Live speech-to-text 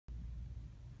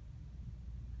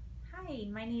Hi,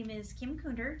 my name is Kim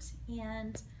Kundert,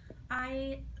 and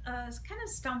I kind of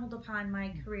stumbled upon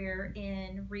my career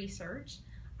in research.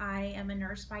 I am a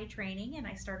nurse by training, and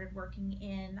I started working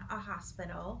in a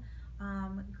hospital.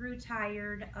 Grew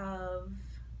tired of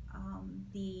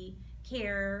the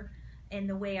care and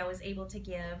the way I was able to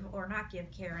give or not give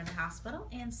care in the hospital,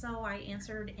 and so I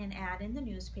answered an ad in the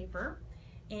newspaper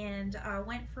and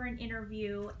went for an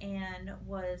interview and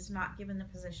was not given the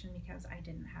position because I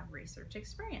didn't have research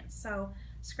experience. So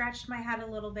scratched my head a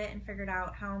little bit and figured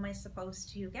out, how am I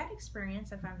supposed to get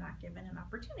experience if I'm not given an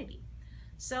opportunity?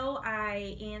 So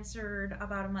I answered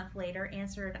about a month later,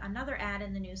 answered another ad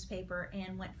in the newspaper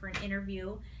and went for an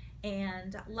interview,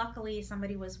 and luckily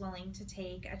somebody was willing to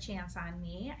take a chance on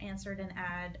me. I answered an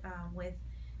ad with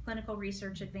Clinical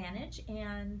Research Advantage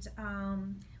and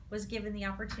was given the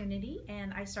opportunity,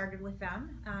 and I started with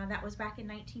them. That was back in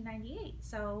 1998.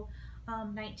 So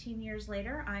 19 years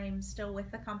later, I'm still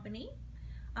with the company.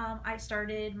 I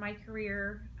started my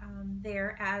career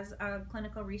there as a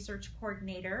clinical research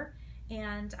coordinator,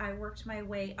 and I worked my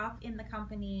way up in the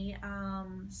company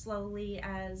slowly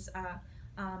as a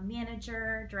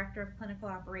manager, director of clinical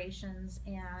operations,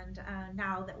 and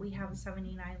now that we have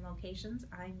 79 locations,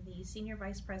 I'm the senior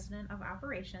vice president of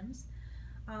operations.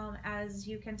 As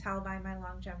you can tell by my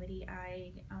longevity,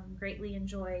 I greatly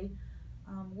enjoy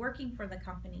working for the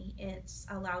company. It's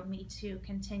allowed me to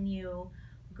continue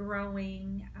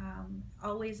growing,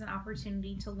 always an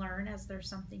opportunity to learn as there's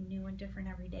something new and different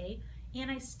every day.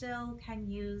 And I still can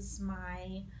use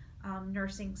my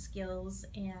nursing skills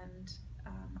and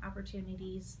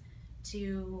opportunities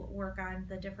to work on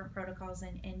the different protocols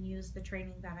and use the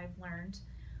training that I've learned.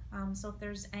 So if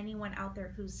there's anyone out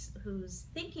there who's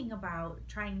thinking about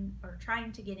trying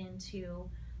to get into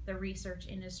the research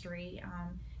industry,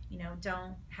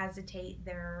 don't hesitate.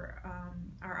 There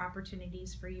are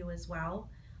opportunities for you as well.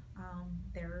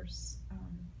 There's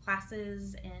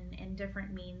classes and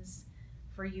different means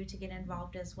for you to get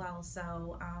involved as well.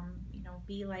 So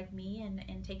be like me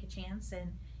and take a chance,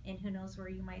 and who knows where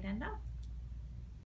you might end up.